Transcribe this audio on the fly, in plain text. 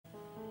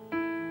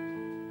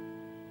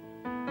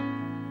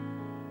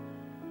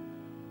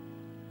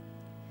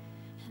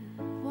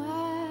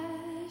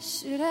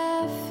should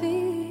I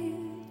feel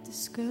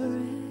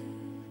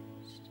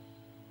discouraged?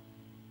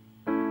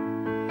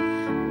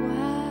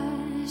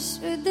 Why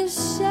should the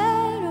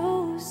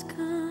shadows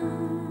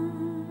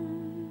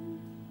come?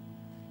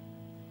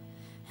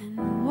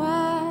 And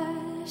why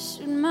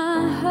should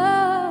my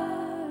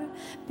heart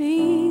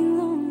be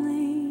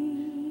lonely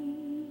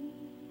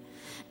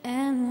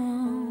and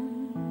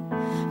long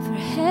for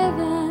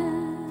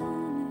heaven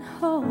and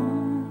home?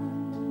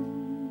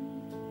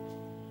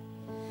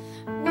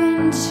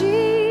 When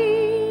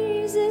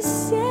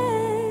Jesus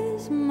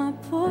is my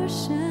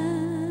portion,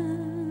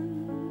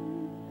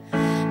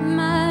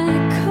 my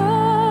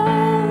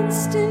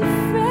constant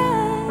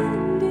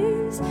friend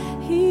is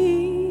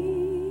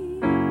He.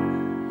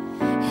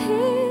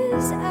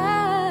 His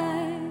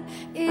eye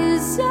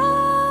is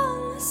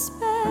on the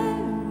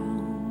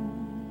sparrow,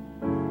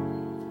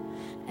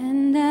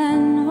 and I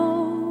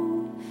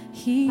know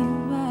He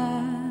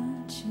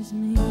watches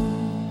me.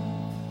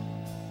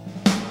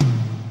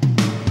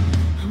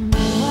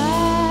 Why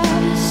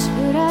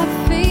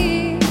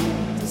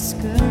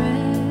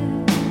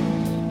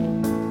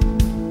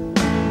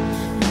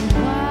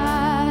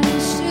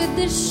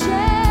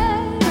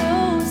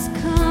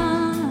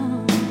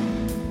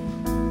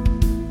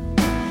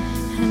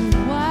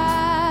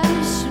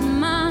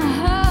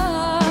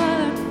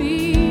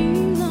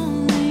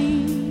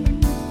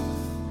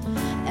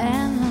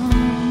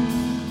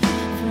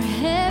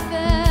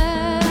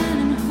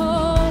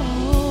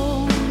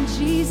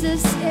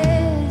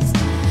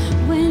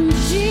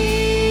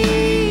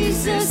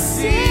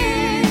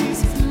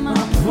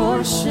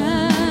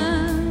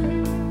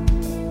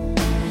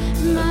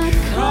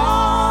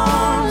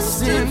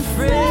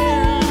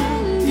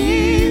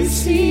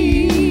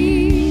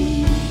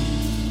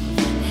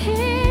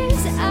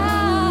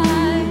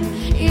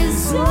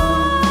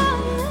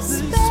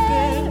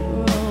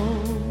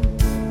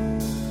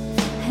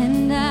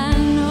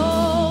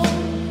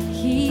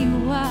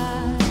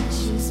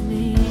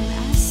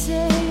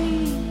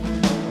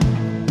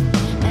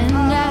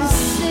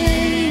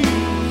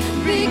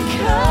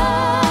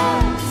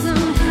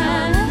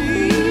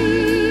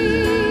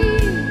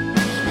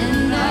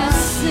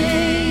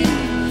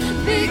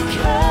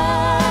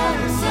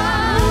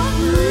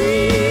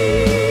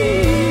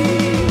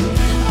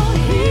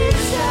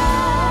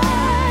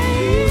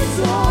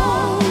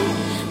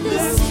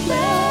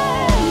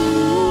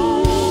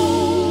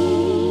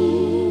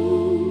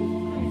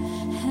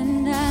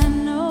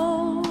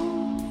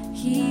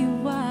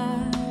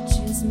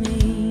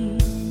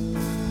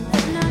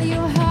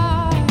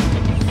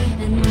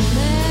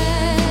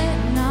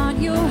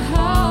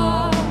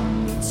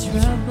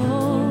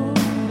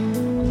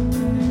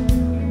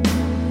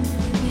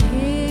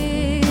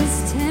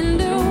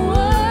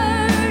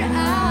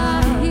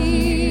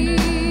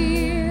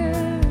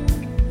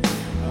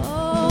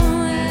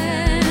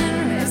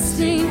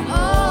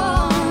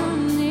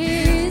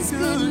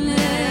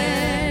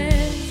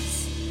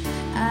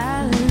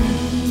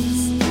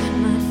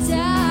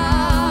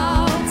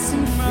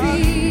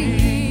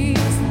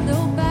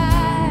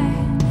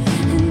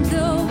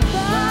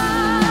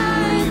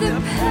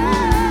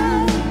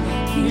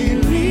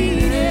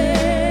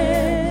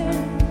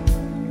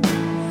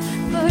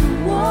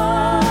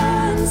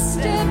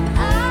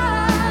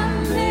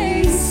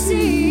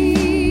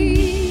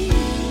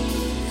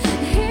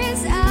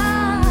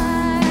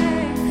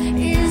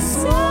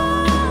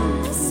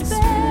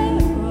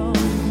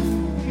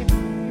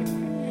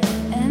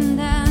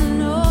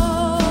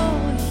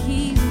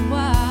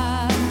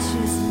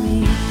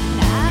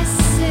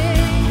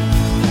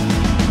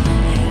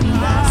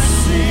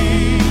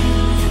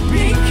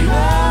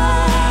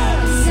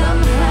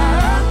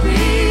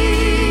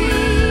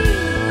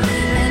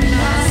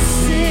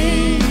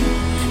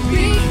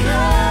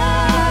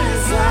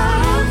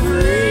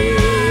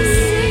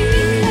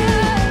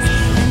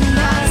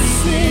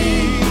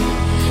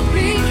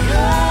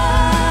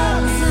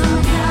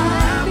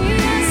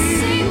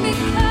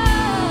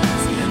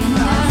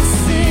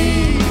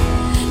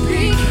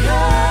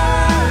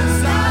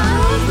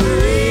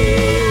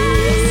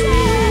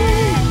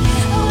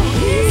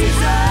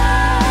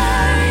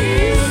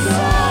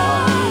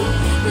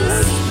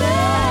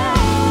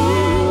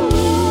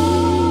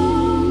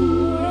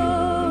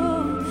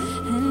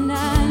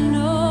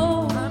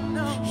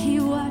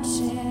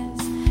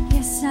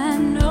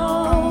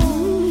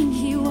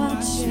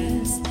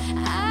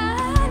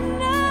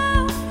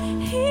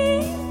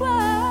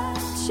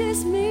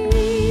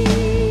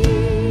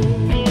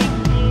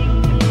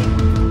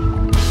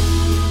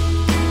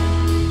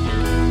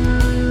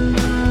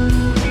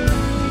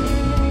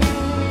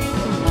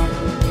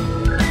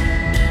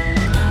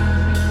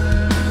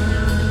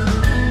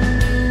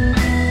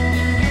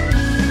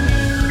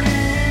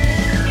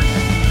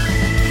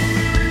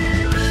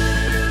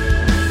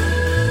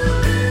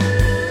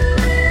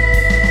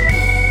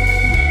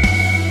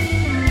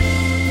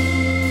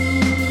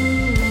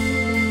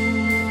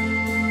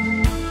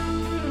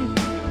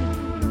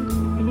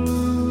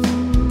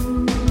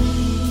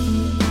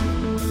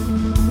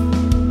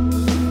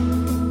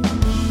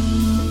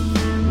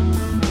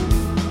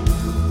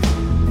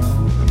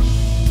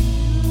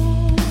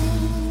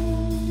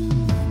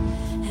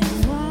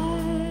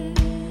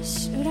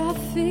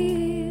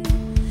feel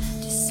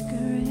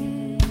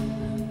discouraged?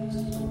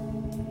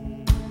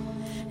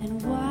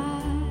 And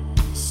why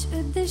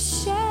should the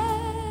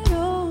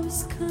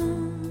shadows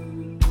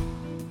come?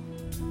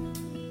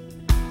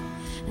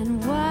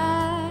 And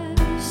why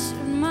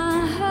should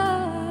my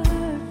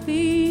heart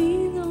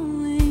be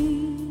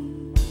lonely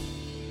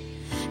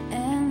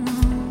and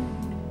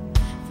long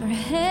for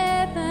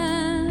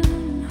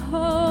heaven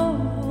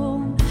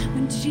home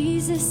when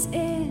Jesus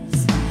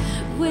is,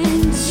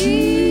 when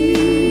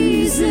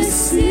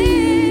Jesus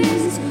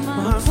is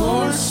my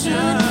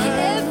portion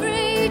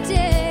every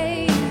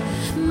day,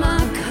 my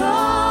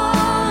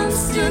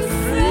constant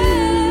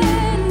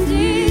friend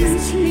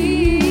is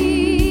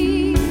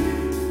He.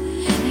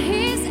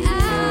 His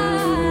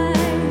eye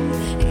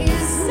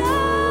is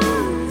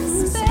on the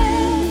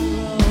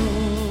sparrow,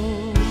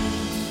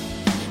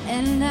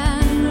 and I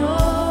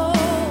know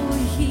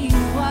He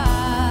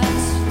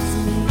watches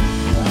me.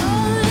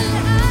 Oh,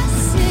 and I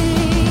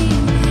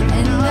sing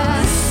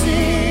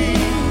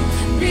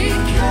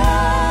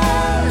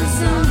because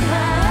I'm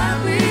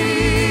happy,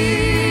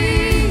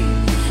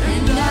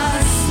 and I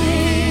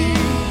sing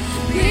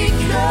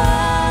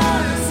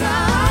because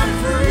I'm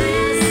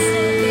free,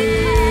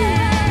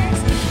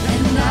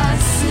 and I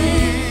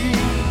sing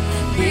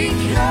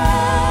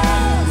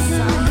because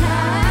I'm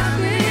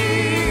happy,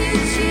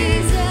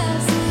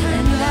 Jesus,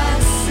 and I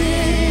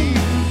sing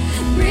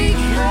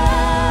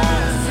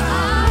because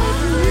I'm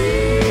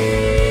free.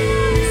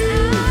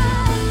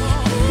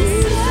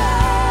 His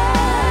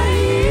eye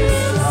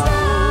is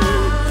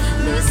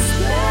on the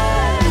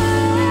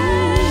sparrow,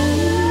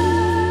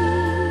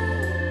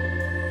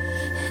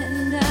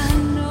 and I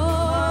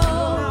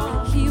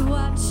know He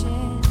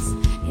watches.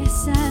 Yes,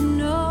 I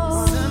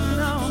know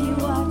He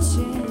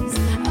watches.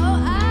 Oh,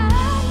 I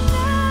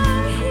know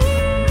He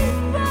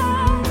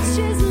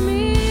watches me.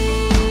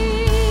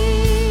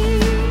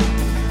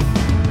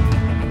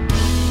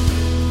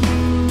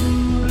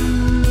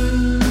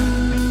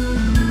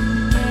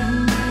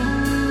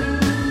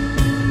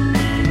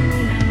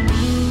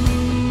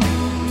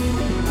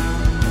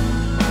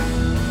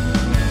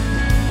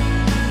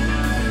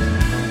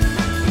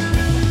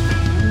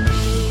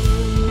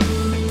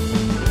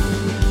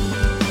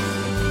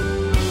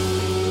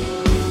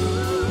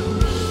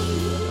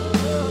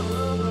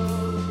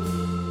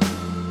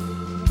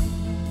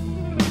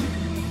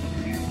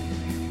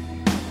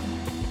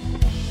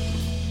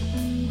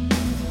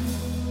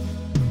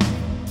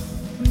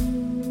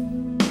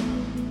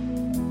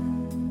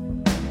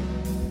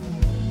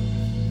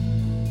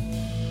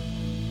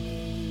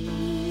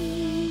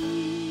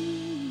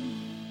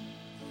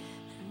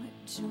 What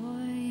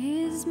joy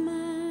is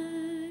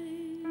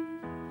mine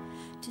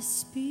to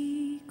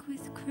speak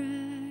with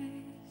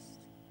Christ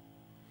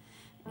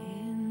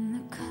in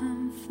the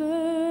comfort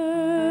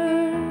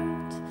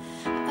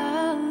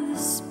of the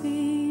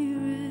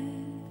Spirit.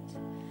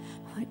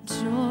 What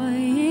joy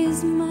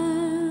is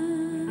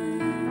mine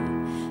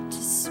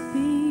to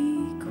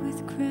speak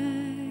with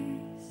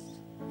Christ,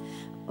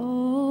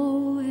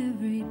 oh,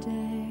 every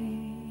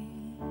day,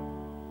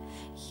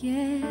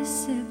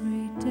 yes,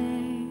 every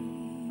day.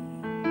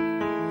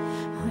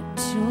 What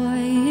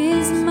joy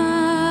is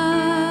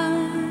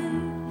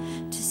mine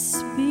to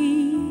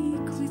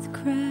speak with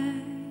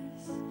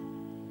Christ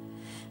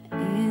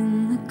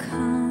in the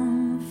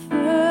comfort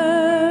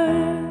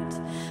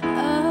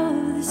of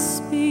the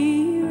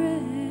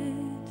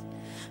Spirit.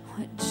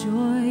 What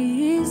joy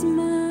is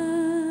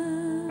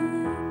mine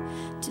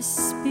to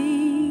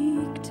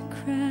speak to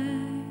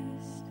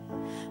Christ,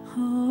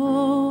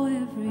 oh,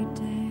 every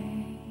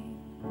day,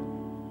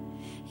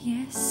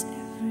 yes,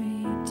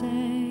 every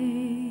day.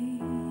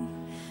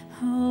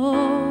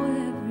 Oh,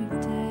 every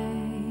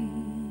day,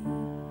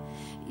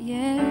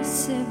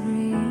 yes,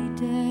 every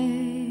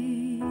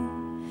day.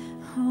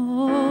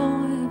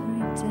 Oh,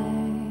 every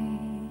day,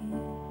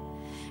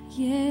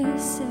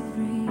 yes,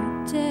 every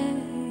day.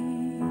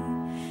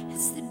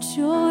 It's the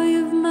joy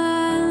of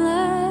my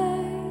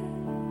life,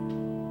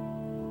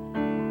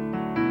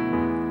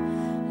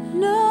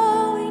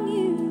 knowing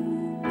You,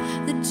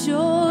 the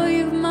joy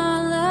of my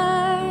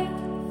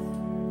life,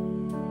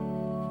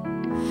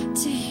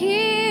 to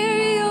hear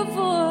Your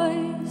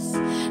voice,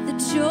 the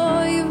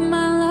joy of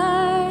my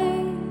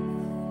life,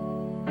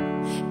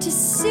 to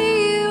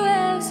see You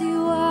as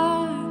You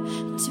are,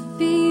 to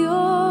be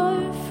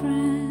Your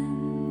friend,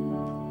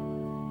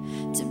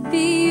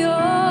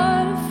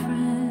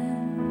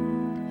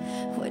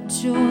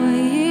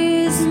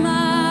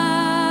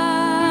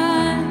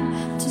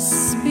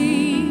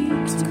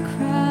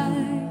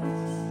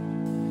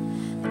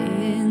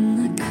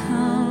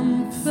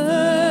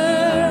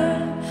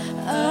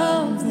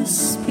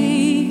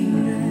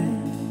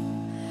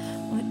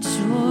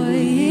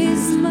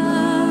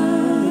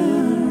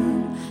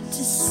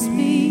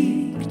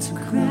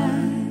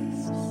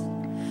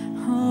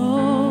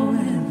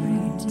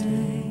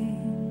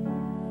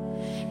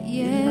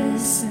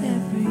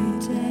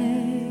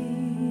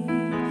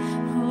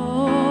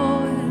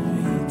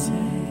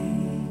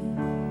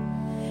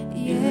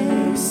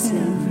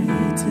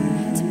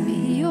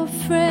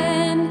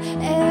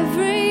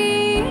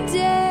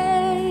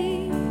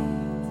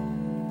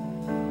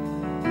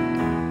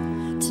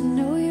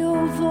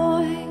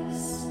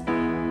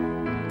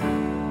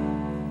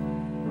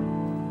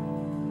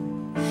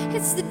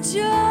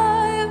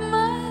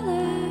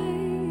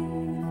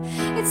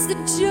 It's the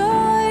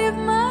joy of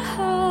my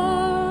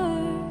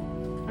heart.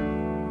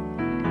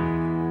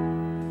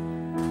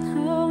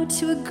 Oh,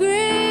 to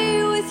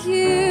agree with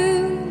you,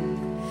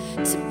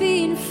 to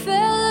be in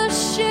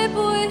fellowship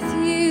with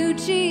you,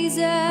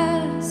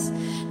 Jesus,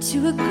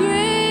 to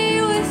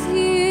agree with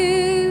you.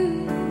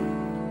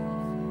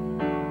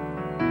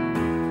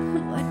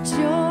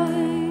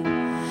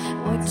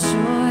 What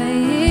joy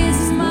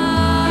is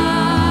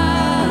mine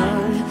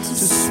to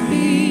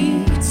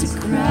speak to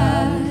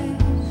Christ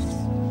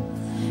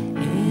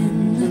in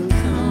the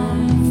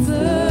comfort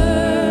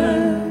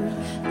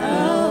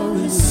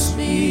of the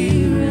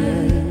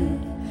Spirit.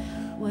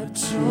 What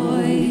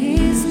joy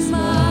is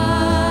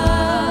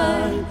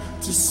mine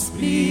to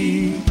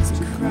speak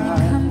to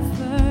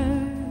Christ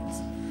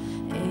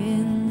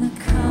in the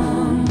comfort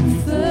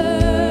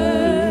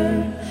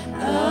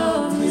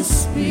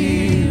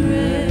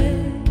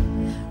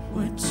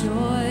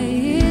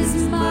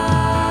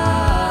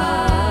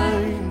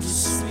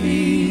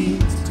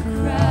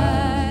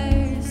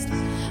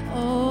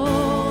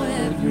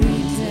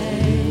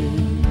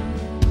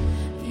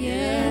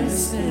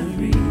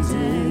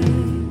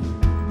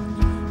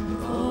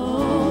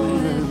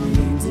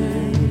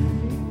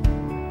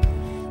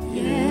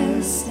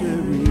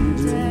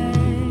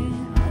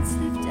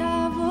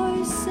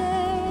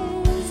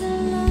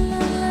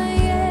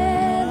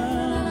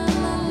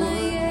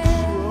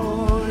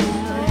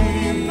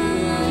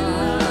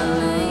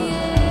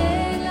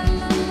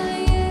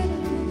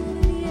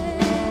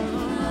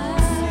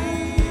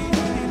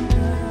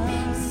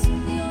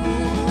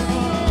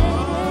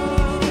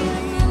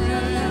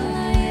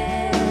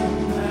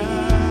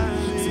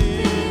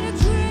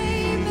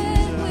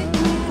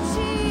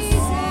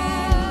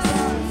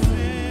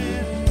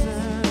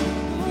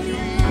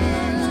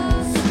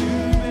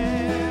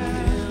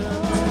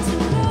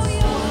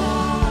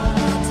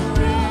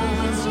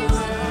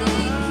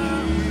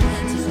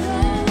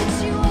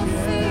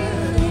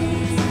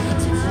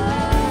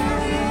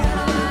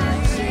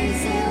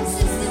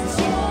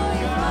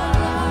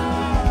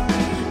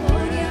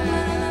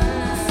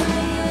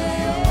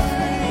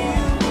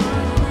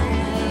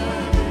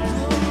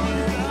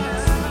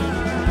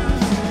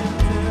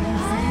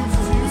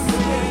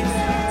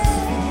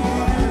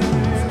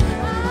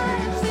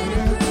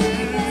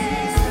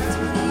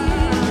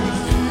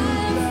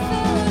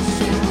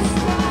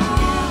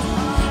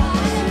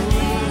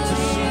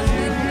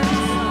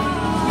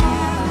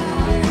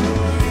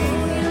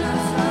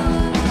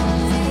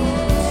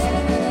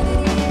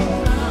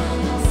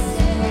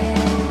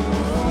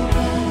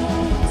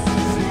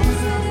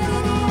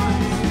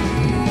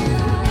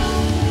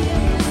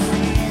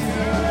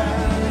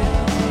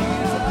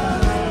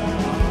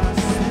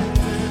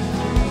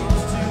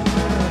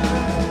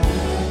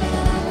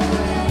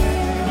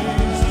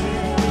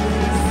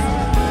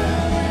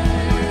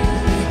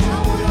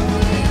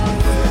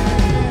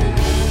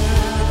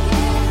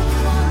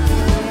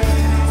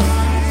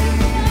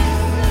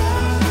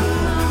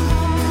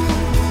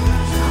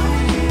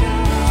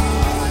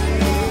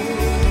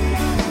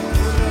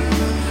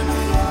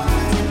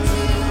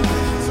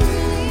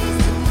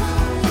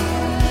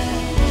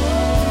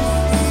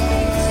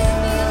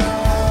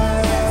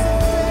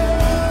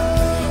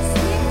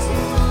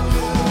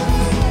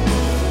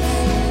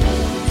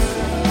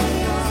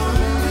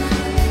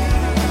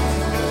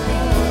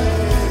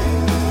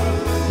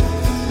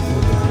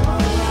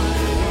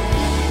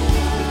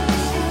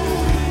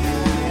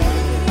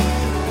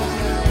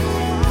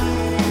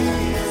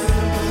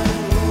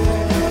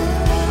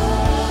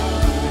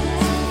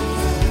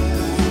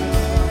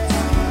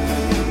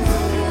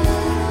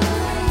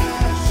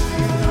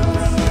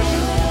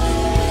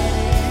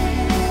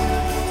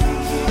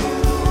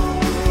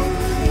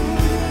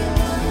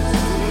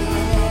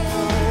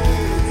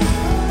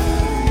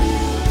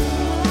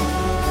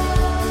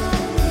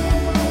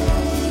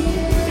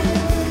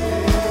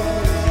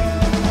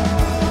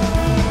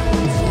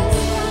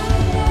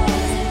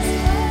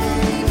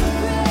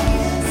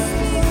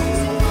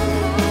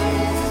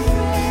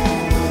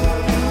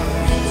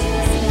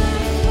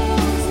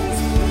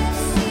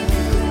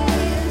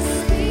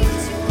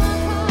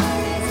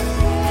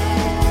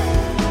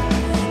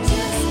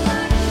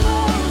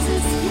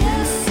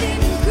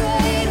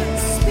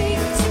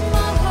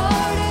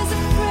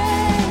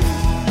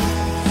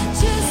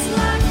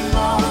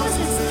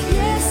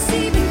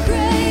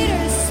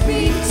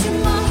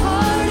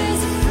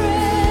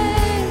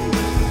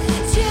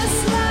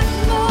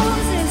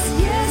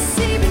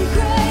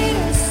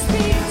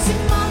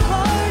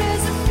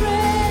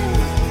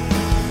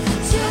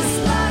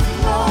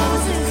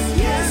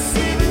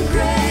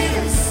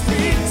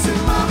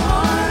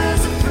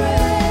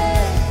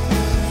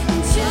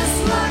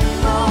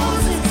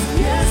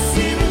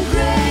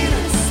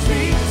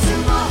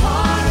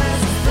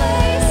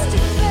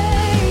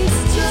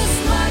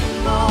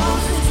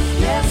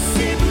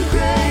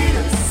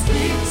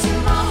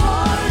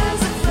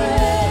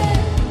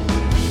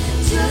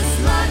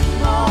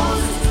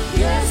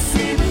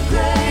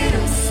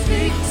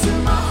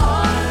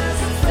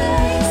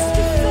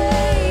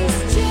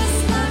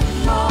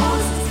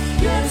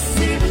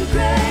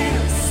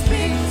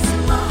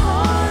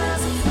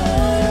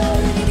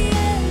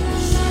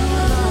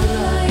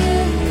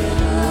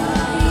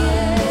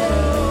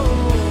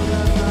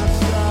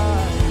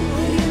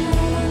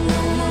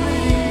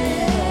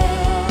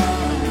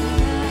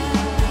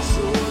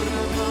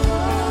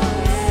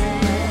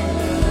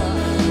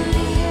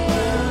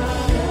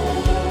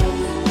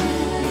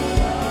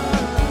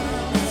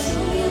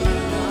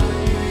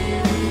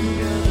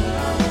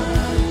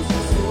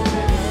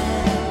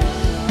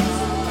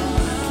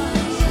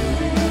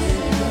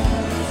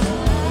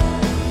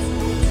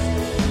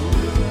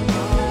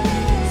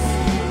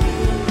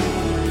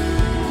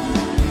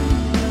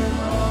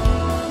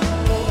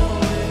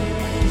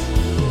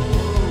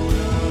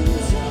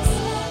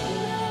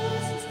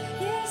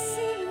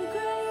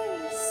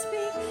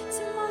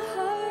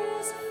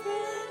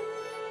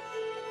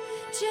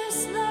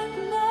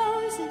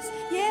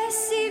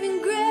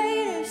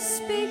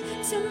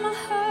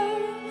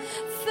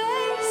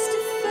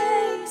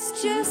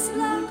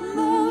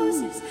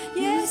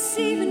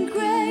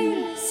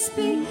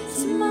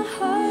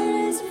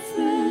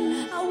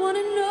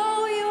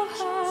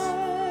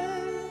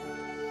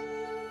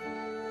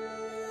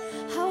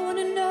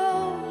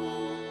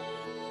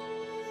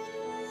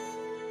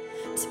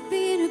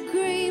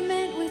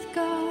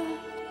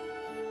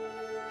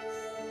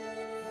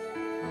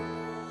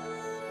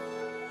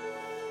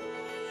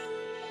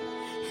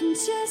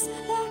just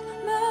like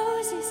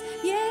Moses,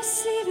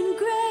 yes, even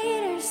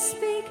greater.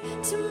 Speak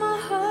to my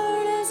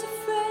heart as a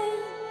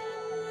friend.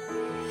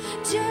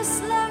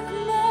 Just like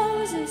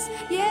Moses,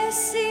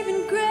 yes,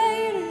 even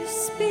greater.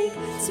 Speak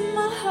to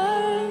my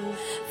heart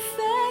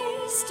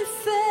face to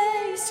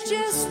face.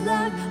 Just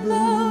like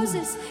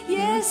Moses,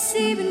 yes,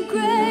 even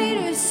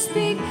greater.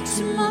 Speak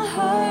to my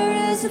heart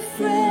as a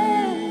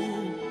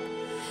friend.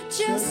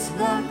 Just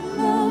like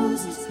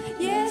Moses,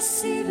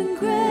 yes, even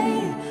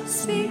greater.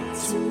 Speak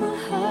to my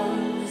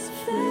heart.